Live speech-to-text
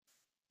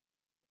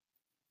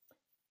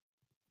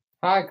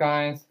Hi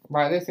guys,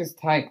 right, this is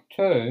take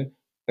 2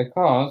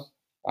 because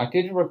I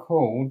did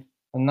record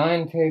a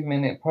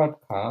 19-minute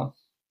podcast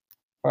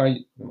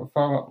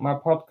for my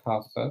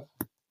podcasters,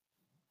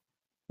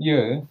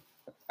 you,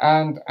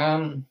 and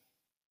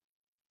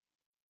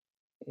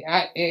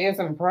it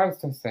isn't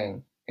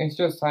processing. It's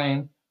just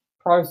saying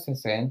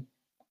processing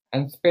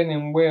and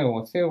spinning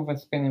wheel, a silver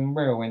spinning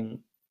wheel in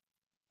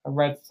a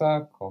red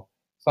circle.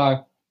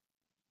 So,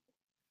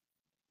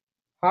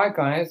 hi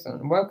guys,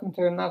 and welcome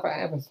to another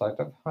episode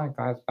of Hi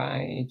Guys by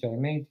AEJ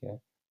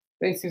Media.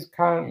 This is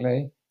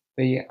currently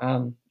the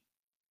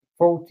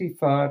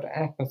 43rd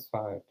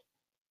episode.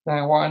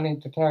 Now, what I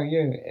need to tell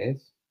you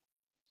is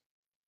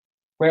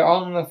we're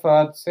on the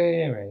third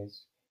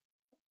series.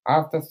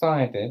 I've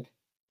decided,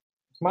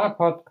 it's my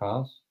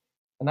podcast,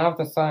 and I've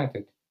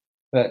decided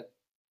that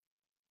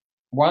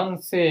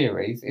one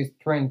series is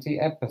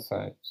 20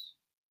 episodes,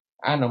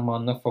 and I'm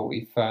on the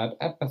 43rd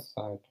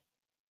episode.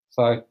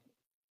 So,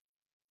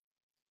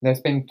 there's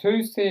been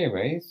 2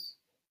 series,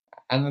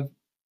 and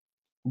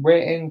we're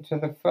into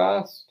the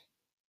third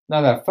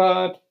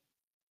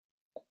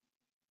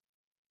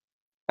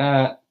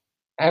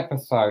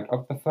episode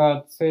of the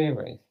third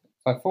series.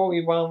 So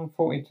 41,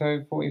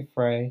 42,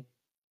 43.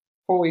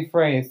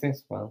 43 is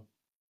this one.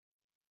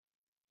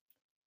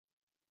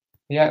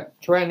 Yep,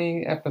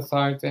 20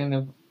 episodes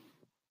in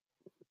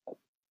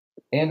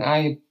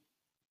a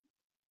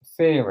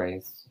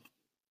series.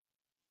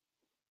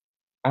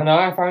 And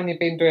I've only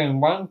been doing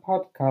one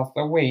podcast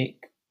a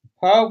week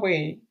per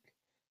week.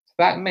 So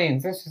that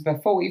means this is the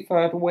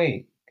 43rd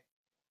week.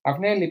 I've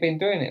nearly been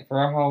doing it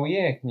for a whole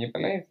year, can you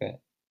believe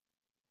it?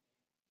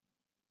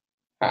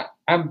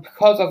 And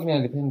because I've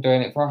nearly been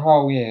doing it for a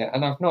whole year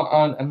and I've not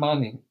earned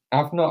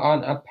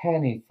a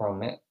penny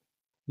from it.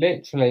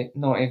 Literally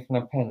not even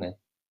a penny.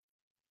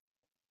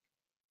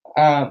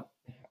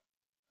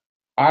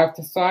 I've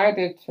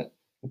decided to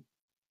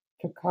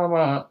come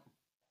up.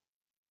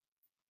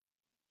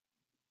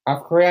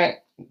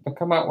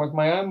 Come up with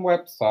my own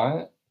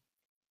website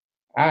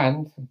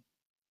and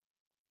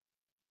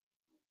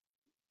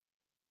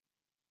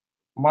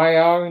my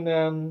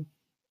own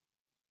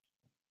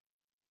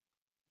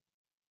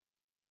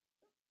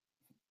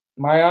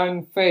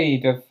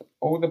feed of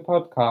all the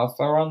podcasts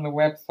are on the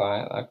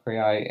website I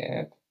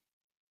created.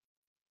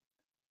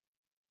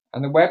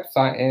 And the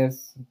website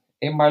is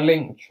in my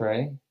link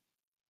tree.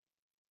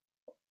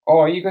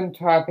 Or you can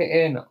type it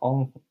in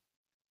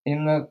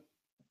the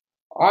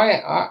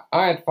I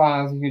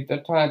advise you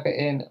to type it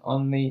in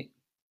on the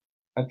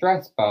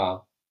address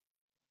bar.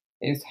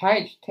 It's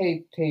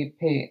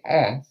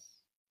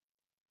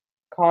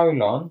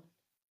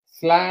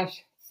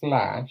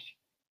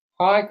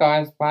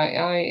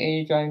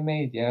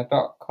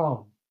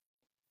https://highuysbyaejmedia.com.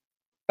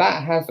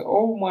 That has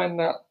all my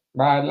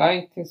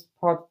latest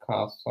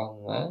podcasts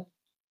on there.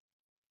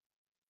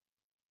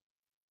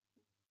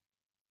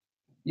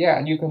 Yeah,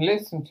 and you can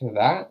listen to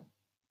that,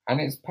 and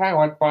it's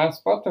powered by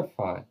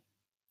Spotify.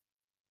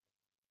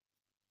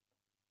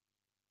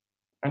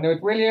 And I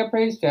would really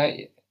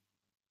appreciate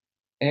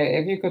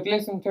if you could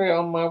listen to it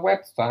on my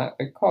website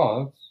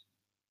because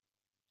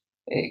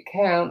it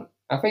counts.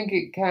 I think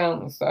it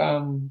counts.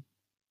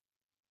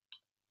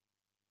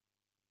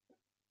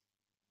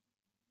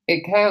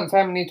 It counts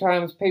how many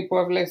times people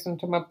have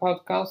listened to my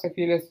podcast if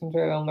you listen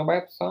to it on the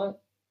website.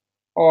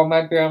 Or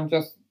maybe I've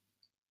got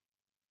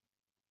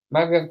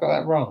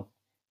that wrong.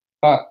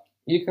 But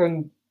you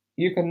can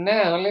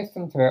now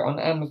listen to it on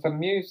Amazon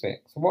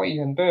Music. So what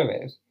you can do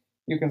is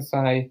you can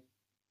say,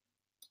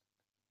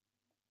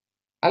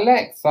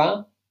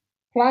 Alexa,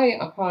 play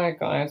Hi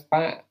Guys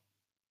by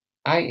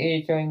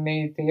AEJ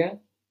Media,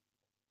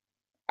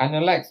 and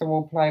Alexa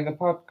will play the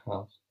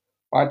podcast.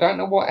 But I don't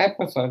know what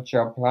episode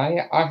she'll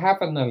play. I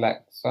have an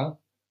Alexa,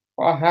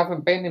 but I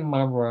haven't been in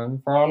my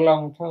room for a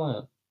long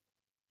time.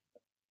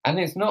 And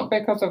it's not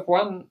because of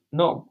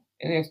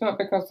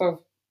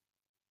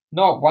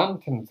not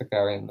wanting to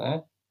go in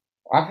there.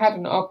 I had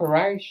an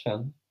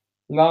operation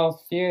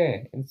last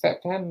year in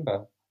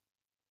September.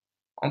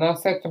 And I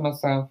said to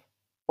myself,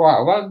 right,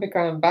 I won't be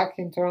going back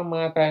into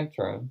my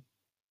bedroom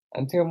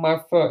until my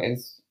foot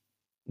is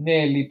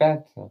nearly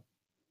better.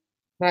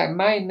 Now it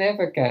may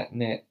never get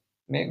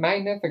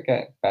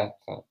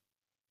better.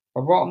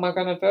 But what am I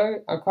going to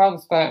do? I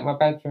can't stay at my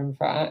bedroom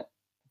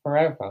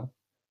forever.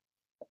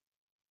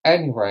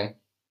 Anyway,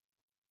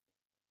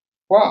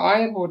 what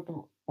I would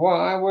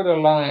have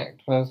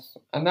liked was,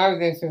 I know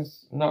this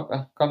is not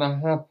going to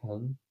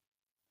happen,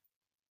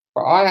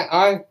 but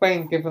I've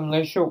been given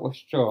the short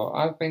straw.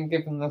 I've been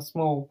given the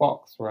small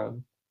box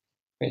room,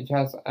 which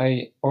has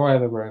a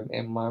boiler room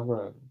in my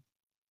room.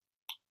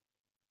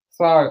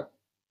 So,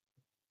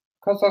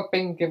 because I've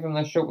been given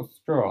the short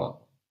straw,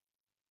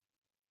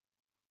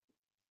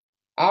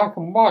 I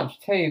can watch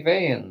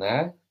TV in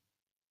there.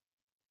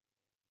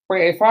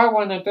 But if I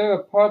want to do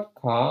a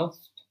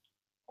podcast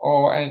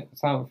or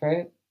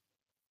something,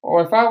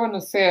 or if I want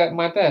to sit at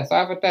my desk, I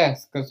have a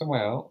desk as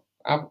well.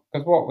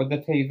 Because what would the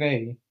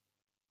TV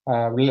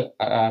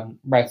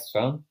rest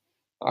on?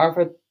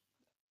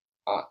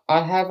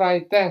 I have a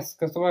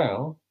desk as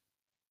well,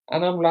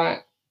 and I'm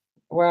like,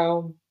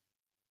 well,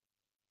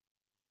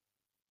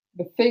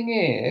 the thing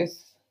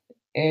is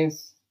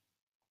it's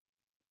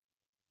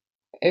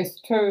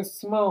too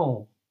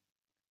small.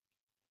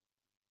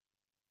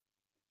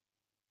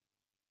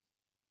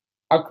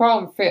 I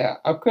couldn't fit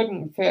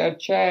a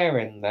chair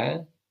in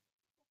there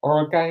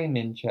or a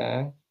gaming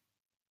chair.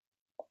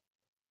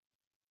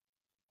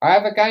 I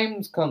have a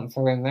games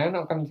console in there. I'm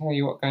not going to tell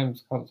you what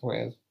games console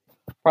it is,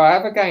 but I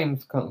have a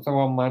games console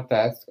on my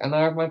desk, and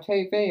I have my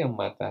TV on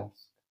my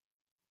desk,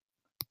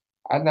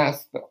 and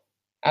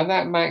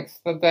that makes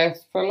the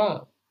desk full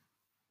up.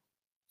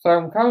 So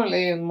I'm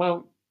currently in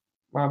my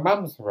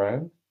mum's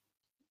room.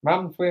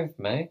 Mum's with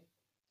me,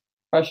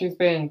 but she's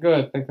being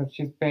good because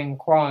she's being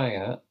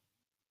quiet,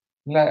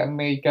 letting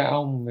me get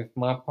on with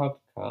my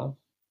podcast.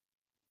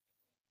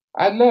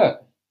 And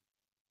look,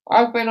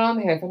 I've been on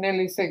here for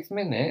nearly 6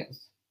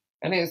 minutes,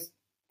 and it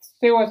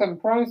still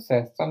hasn't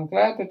processed. I'm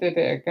glad I did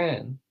it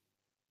again.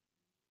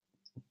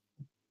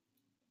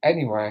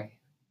 Anyway,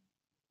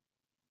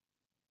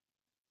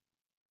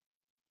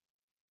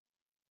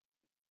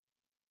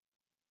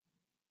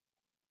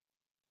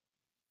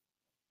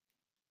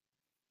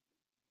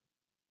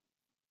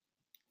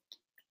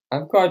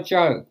 I've got a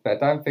joke, but I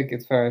don't think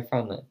it's very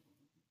funny.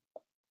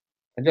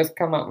 I just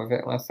come up with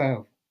it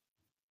myself.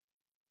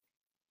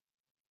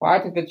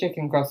 Why did the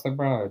chicken cross the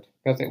road?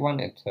 Because it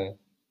wanted to.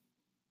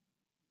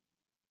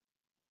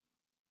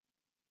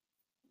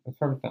 It's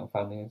probably not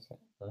funny, is it?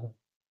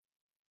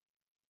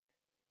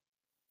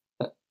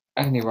 No.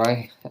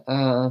 Anyway,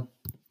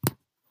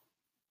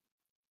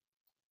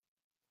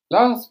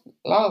 last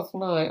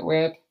night we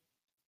had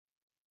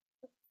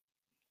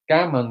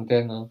gammon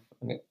dinner,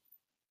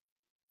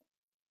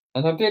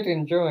 and I did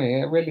enjoy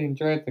it. I really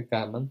enjoyed the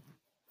gammon,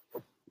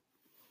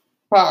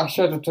 but I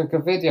should have took a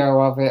video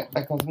of it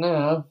because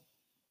now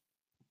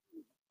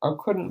I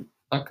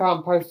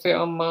can't post it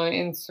on my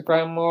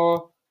Instagram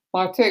or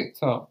my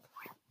TikTok.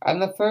 And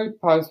the food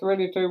posts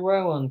really do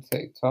well on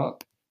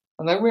TikTok,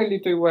 and they really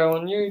do well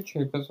on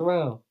YouTube as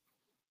well.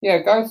 Yeah,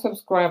 go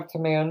subscribe to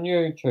me on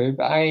YouTube,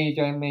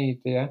 AEJ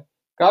Media.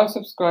 Go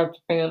subscribe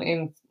to me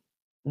on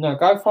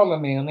go follow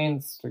me on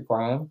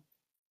Instagram,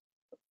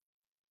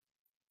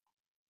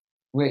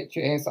 which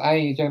is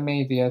AEJ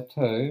Media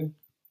 2.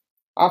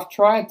 I've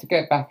tried to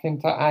get back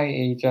into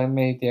AEJ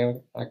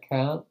Media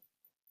account,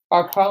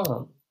 but I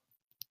can't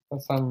for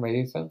some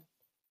reason.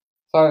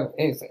 So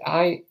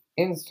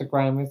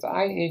Instagram is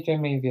AEJ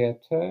Media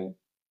 2.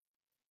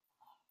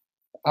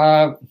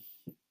 I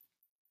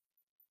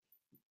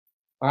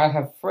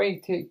have 3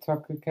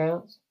 TikTok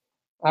accounts.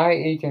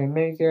 AEJ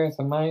Media is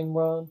the main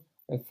one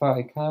with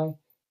 30k.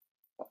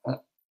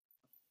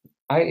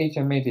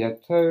 AEJ Media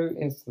 2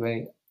 is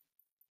the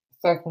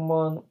second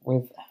one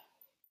with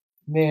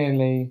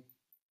nearly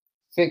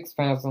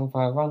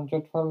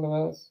 6,500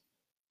 followers.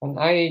 And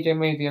AEJ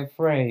Media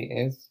 3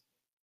 is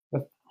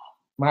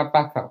my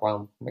backup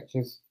one, which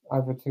is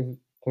over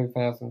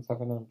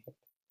 2,700.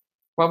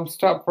 Mum,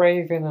 stop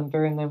breathing and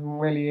doing them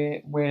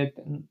really weird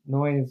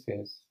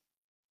noises.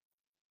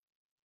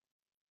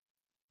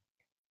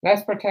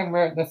 Let's pretend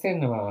we're at the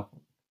cinema,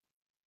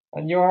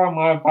 and you're on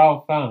my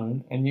mobile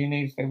phone, and you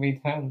need to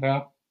be turned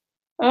off.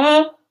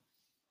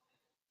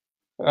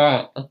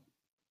 Right.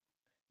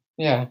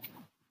 Yeah.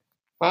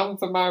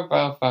 Mum's a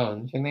mobile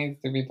phone. She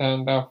needs to be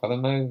turned off for the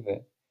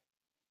movie.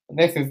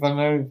 This is the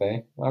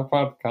movie, my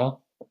podcast.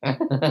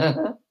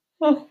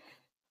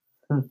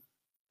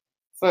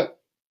 So,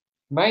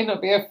 may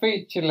not be a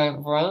feature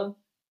length one,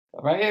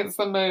 but it's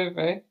a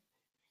movie.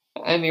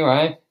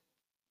 Anyway.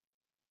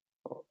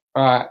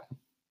 Right.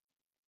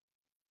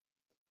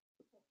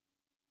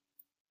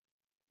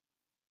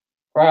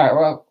 Right,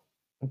 what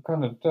I'm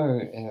gonna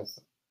do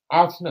is,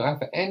 I do not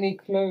have any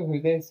clue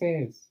who this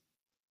is. It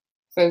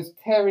says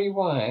Terry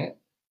White,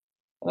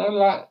 and I'm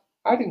like,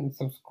 I didn't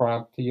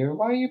subscribe to you.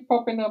 Why are you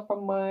popping up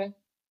on my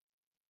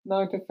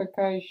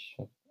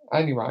notification?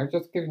 Anyway, I've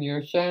just given you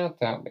a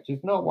shout out, which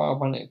is not what I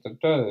wanted to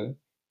do,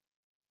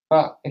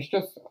 but it's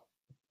just,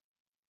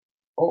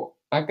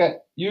 I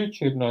get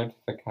YouTube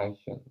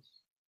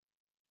notifications,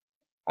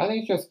 and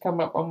they just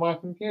come up on my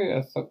computer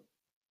as a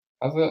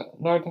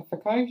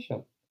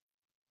notification.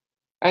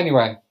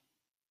 Anyway,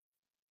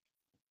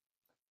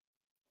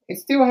 it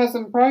still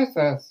hasn't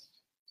processed,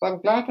 so I'm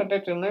glad I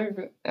did a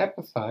new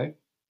episode.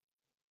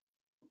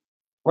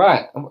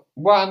 Right,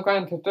 what I'm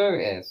going to do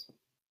is,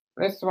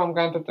 this is what I'm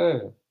going to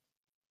do.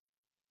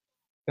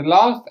 The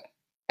last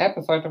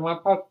episode of my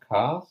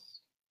podcast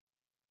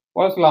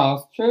was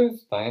last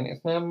Tuesday, and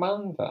it's now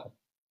Monday.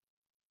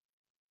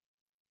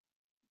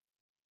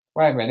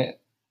 Wait a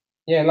minute.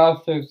 Yeah,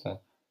 last Tuesday.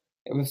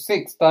 It was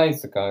 6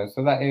 days ago,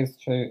 so that is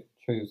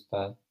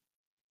Tuesday.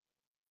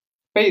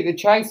 Beat the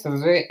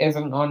Chasers it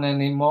isn't on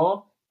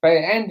anymore, but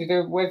it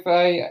ended with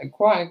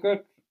quite a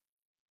good.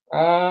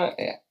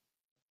 It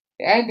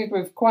ended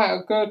with quite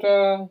a good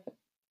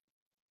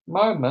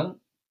moment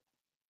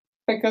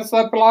because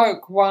the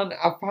bloke won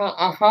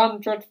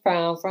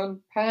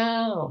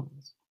 £100,000.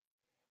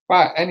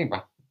 Right.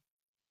 Anyway,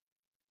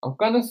 I'm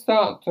going to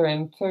start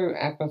doing 2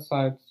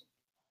 episodes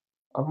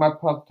of my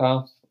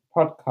podcast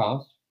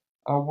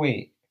a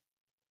week.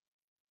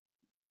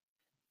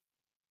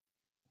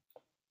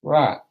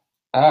 Right.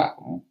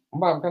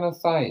 What I'm going to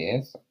say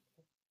is,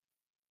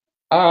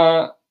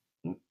 I'll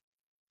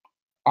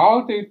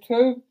do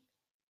two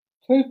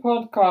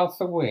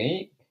podcasts a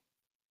week,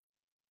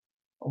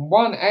 and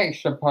 1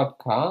 extra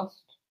podcast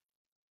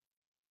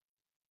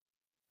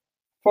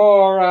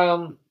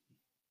for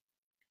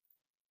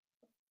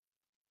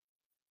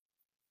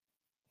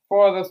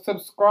the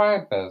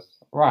subscribers.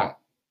 Right.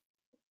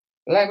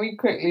 Let me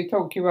quickly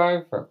talk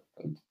about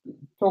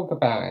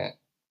it.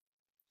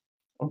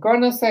 I'm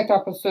going to set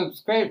up a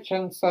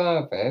subscription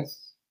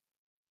service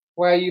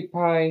where you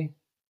pay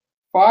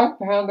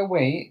 £5 a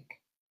week.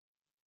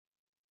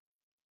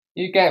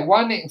 You get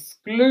 1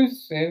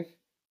 exclusive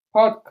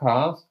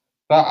podcast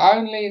that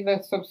only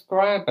the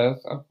subscribers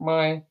of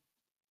my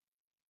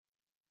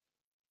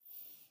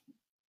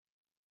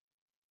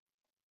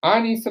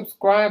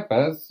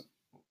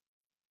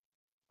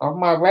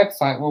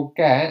website will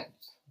get.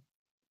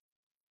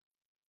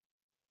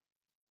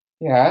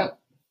 Yeah.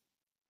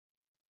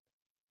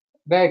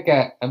 They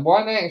get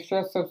 1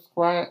 extra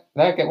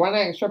they get 1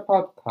 extra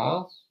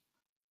podcast.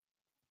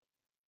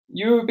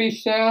 You will be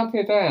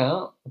shouted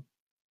out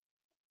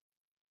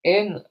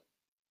in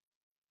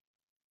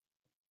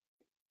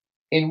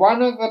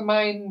one of the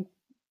main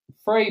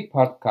free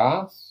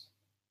podcasts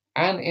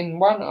and in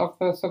one of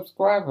the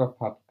subscriber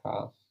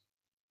podcasts.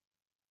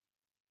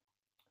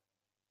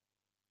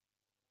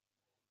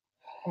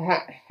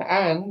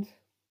 And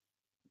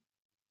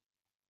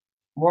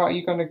what are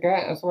you going to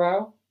get as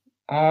well?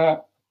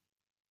 I'm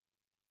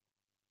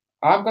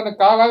going to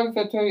go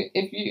over to,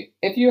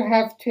 if you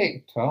have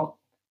TikTok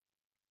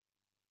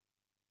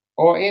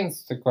or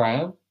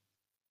Instagram,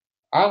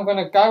 I'm going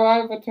to go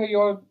over to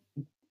your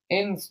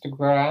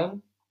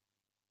Instagram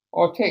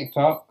or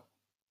TikTok.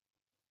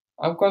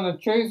 I'm going to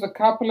choose a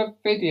couple of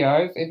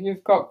videos. If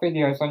you've got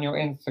videos on your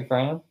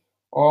Instagram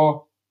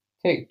or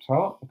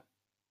TikTok,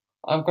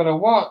 I'm going to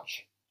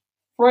watch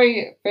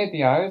 3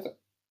 videos.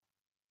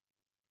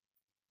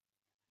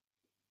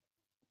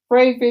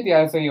 3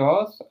 videos of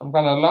yours. I'm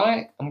going to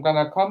like, I'm going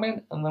to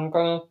comment, and I'm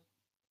going to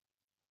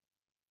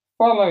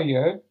follow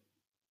you.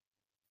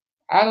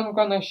 And I'm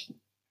going to,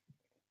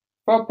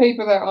 for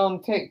people that are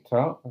on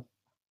TikTok,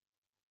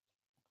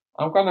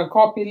 I'm going to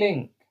copy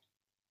link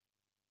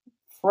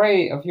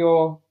 3 of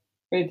your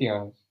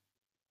videos.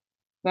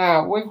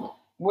 Now, with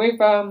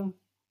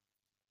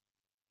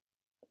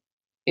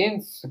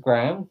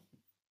Instagram,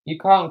 you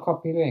can't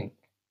copy link.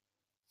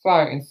 So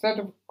instead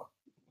of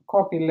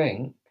copy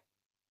link,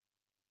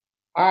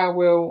 I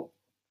will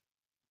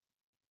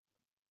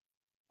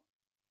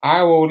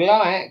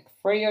like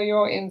 3 of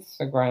your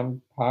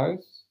Instagram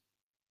posts.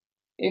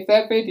 If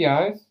they're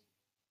videos,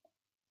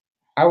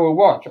 I will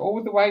watch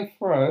all the way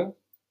through.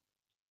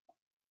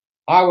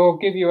 I will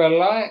give you a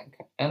like,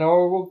 and I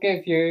will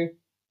give you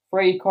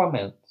 3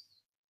 comments.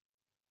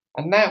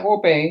 And that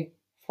will be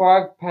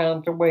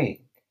 £5 a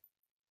week.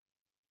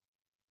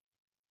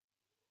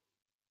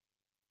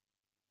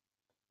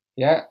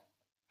 Yeah,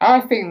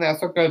 I think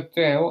that's a good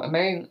deal. I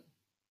mean,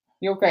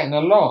 you're getting a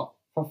lot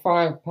for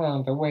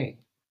 £5 a week.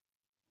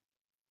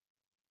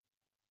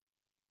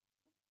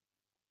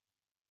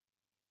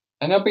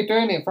 And I'll be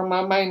doing it from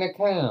my main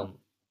account.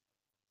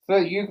 So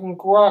that you can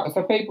grow,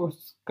 so people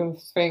can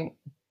think,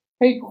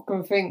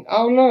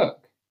 oh look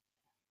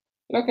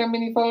how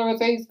many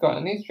followers he's got,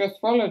 and he's just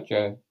followed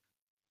you.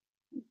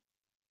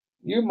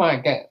 You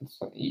might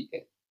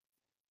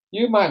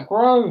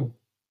grow.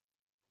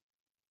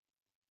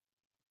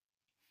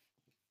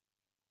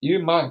 You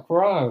might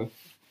grow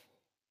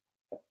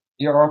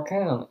your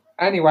account.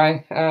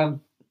 Anyway, how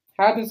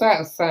does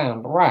that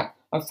sound? Right,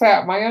 I've set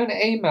up my own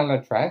email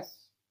address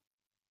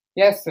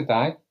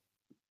yesterday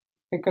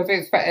because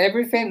it's for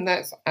everything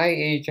that's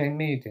AEJ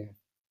Media.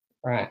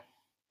 Right,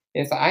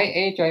 it's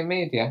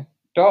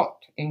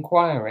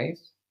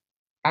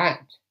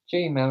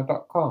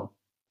aejmedia.inquiries@gmail.com.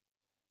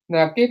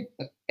 Now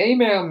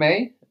email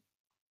me.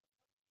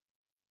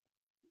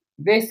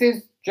 This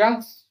is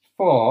just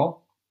for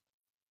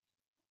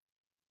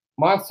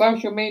my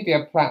social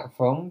media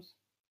platforms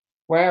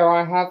where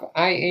I have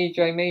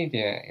AEJ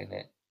Media in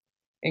it,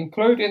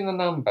 including the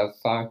numbers.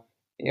 So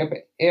it'll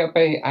be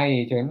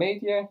AEJ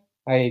Media,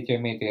 AEJ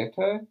Media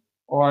 2,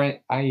 or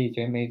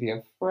AEJ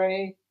Media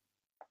 3.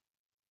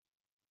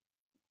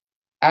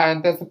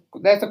 And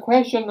there's a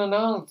question and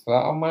answer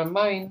on my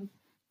main,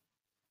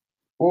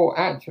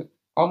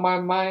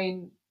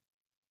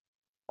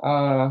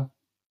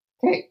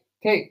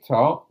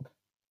 TikTok.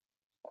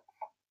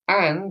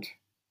 And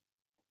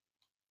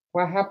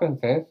what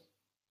happens is,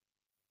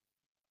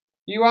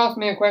 you ask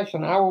me a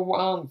question, I will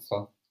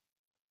answer.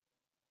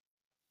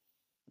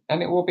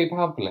 And it will be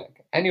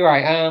public.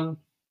 Anyway,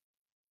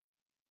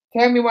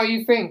 tell me what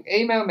you think.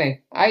 Email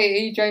me,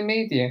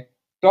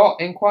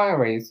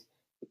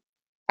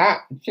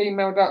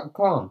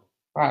 aejmedia.inquiries@gmail.com.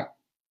 Right.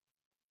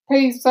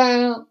 Peace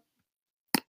out.